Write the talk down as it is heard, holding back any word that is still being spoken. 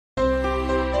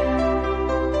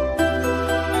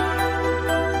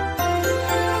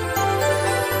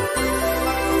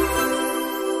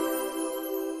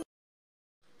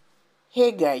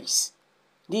Hey guys,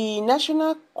 the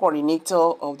national coordinator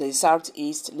of the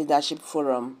Southeast Leadership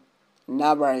Forum,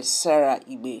 Nabara Sarah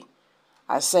Igbe,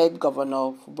 has said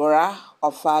Governor Fubara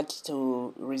offered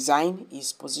to resign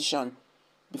his position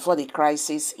before the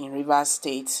crisis in Rivers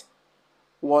State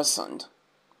worsened.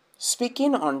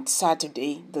 Speaking on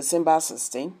Saturday, December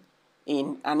 16,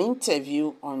 in an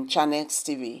interview on Channels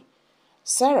TV,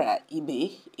 Sarah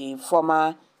Igbe, a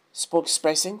former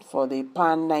spokesperson for the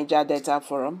Pan-Niger Delta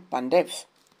Forum, PANDEF,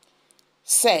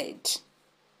 said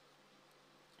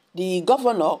the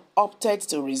governor opted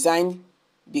to resign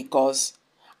because,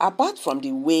 apart from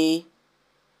the way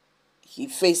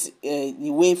the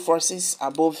way forces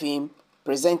above him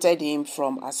prevented him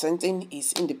from asserting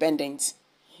his independence,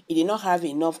 he did not have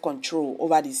enough control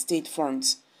over the state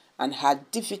front and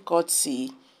had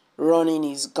difficulty running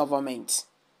his government.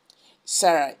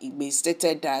 Sarah Igbe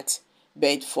stated that,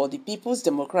 but for the People's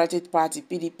Democratic Party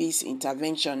 (PDP's)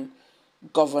 intervention,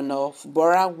 Governor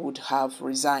Fubara would have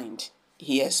resigned.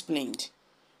 He explained.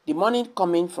 The money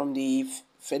coming from the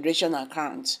Federation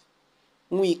account,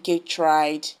 Nwike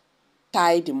tried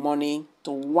tie the money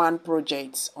to one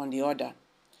project on the other.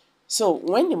 So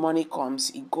when the money comes,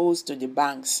 it goes to the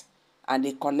banks and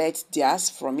they collect theirs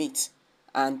from it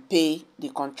and pay the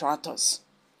contractors.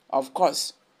 Of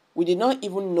course, we did not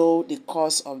even know the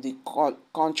cost of the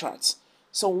contracts.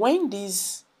 So when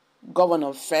this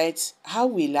governor felt, how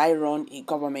will I run a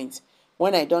government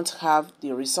when I don't have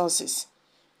the resources?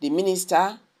 The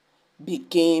minister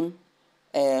became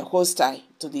hostile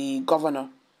to the governor,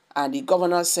 and the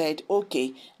governor said,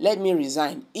 okay, let me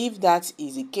resign. If that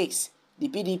is the case, the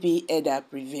PDP header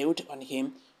prevailed on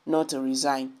him not to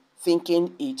resign,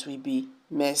 thinking it will be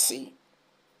mercy.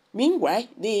 Meanwhile,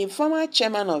 the former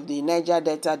chairman of the Niger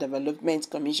Delta Development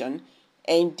Commission,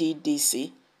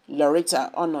 NDDC, Loretta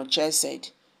Onoche, said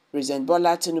President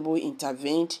Bola Tinubu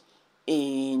intervened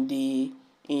in the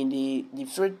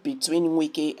feud between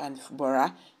Nwike and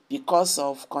Fubara because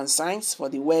of concerns for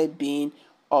the well-being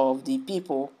of the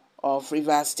people of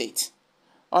Rivers State.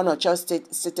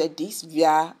 Onoche stated this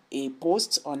via a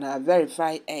post on her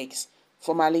verified X,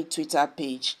 formerly Twitter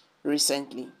page,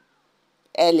 recently.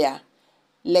 Earlier,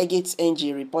 Legate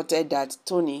NG reported that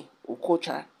Tony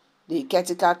Okocha, the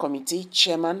caretaker committee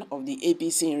chairman of the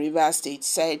APC in Rivers State,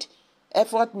 said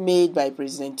effort made by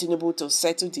President Tinubu to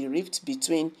settle the rift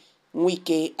between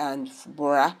Nwike and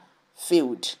Fubara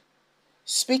failed.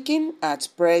 Speaking at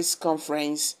press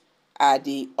conference at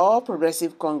the All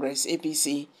Progressive Congress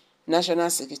APC National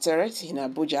Secretariat in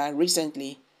Abuja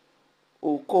recently,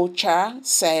 Okocha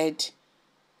said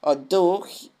although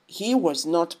he was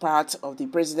not part of the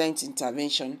president's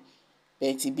intervention,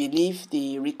 but he believed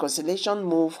the reconciliation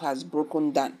move has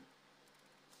broken down.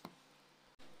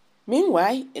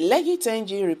 Meanwhile, Legate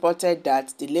NG reported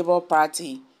that the Labour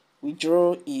Party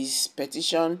withdrew its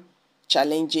petition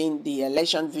challenging the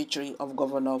election victory of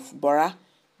Governor Fubara,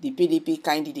 the PDP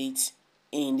candidate,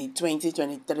 in the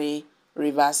 2023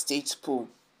 Rivers State poll.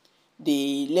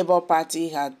 The Labour Party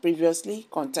had previously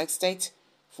contested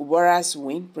Fubara's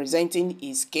win, presenting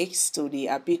his case to the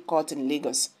Appeal Court in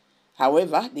Lagos.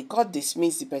 However, the court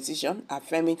dismissed the petition,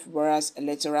 affirming Fubara's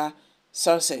electoral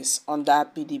success under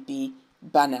PDP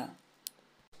banner.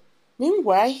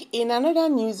 Meanwhile, in another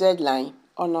news headline,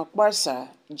 Onokbarsa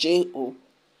J.O.,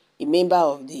 a member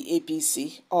of the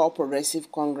APC, All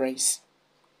Progressive Congress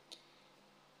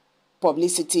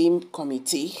Publicity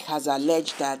Committee, has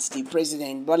alleged that the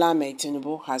President Bola Ahmed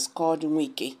Tinubu has called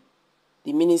Nwike,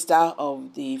 the Minister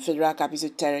of the Federal Capital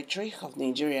Territory of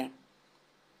Nigeria.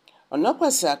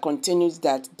 Onokbarsa continues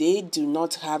that they do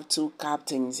not have two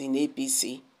captains in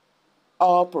APC,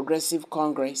 All Progressive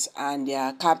Congress, and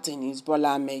their captain is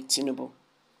Bola Ahmed Tinubu.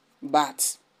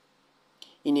 But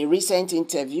in a recent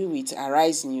interview with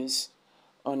Arise News,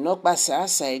 Onokbarsa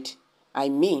said,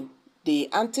 the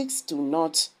antics do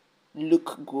not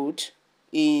look good.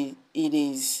 It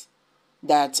is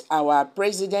that our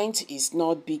president is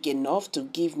not big enough to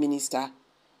give Minister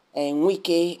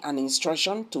Nwike an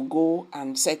instruction to go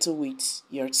and settle with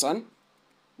your son.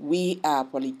 We are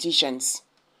politicians.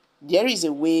 There is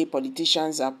a way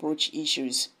politicians approach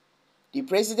issues. The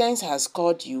president has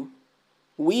called you.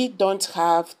 We don't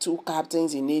have two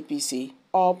captains in APC,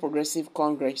 All Progressive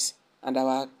Congress, and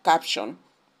our captain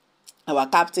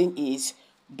is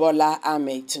Bola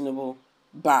Ahmed Tinubu.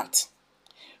 But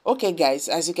okay, guys,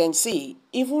 as you can see,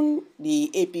 even the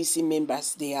APC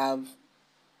members, they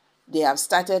have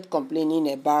started complaining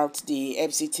about the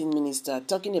FCT minister,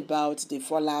 talking about the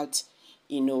fallout,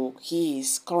 he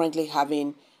is currently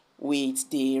having with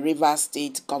the Rivers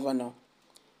State governor.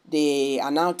 They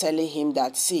are now telling him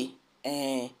that,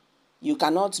 You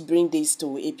cannot bring this to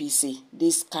APC,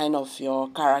 this kind of your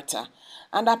character.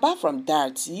 And apart from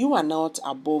that, you are not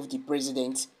above the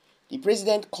president. The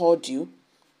president called you,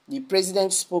 the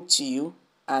president spoke to you,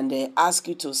 and asked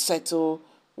you to settle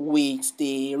with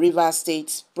the Rivers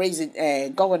State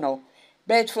governor.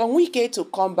 But for Wike to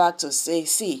come back to say,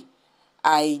 see,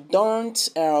 I don't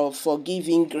forgive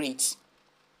ingrates.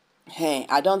 Hey,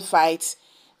 I don't fight.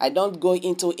 I don't go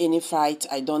into any fight.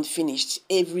 I don't finish.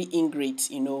 Every ingrate,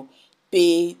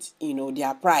 paid,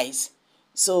 their price.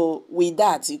 So with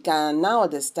that, you can now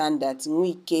understand that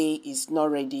Wike is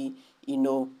not ready,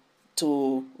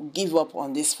 to give up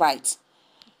on this fight.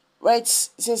 Right,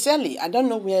 sincerely, I don't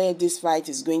know where this fight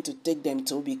is going to take them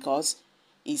to, because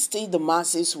it's still the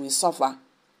masses will suffer,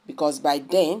 because by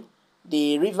then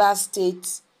the Rivers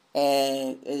State,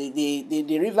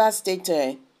 the Rivers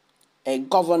State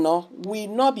governor will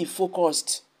not be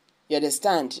focused. You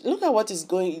understand? Look at what is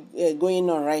going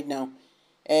on right now.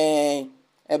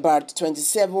 About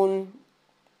 27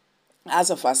 House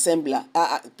of Assembly,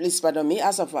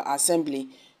 House of Assembly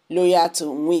loyal to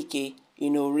Wike,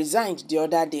 resigned the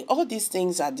other day. All these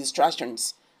things are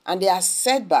distractions, and they are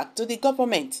setback to the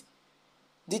government.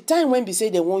 The time when they say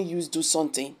they won't do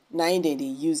something, now they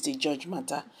use the judge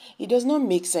matter. It does not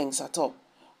make sense at all.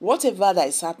 Whatever that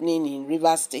is happening in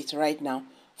Rivers State right now,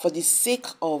 for the sake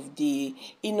of the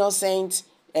innocent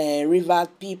river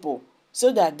people,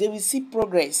 so that they will see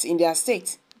progress in their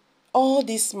state, all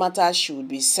these matters should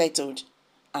be settled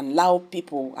and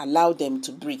allow them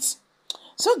to breathe.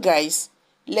 So guys,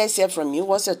 let's hear from you.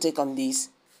 What's your take on this?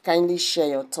 Kindly share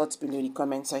your thoughts below the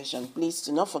comment section. Please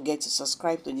do not forget to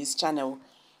subscribe to this channel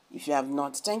if you have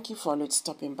not. Thank you for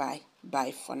stopping by.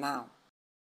 Bye for now.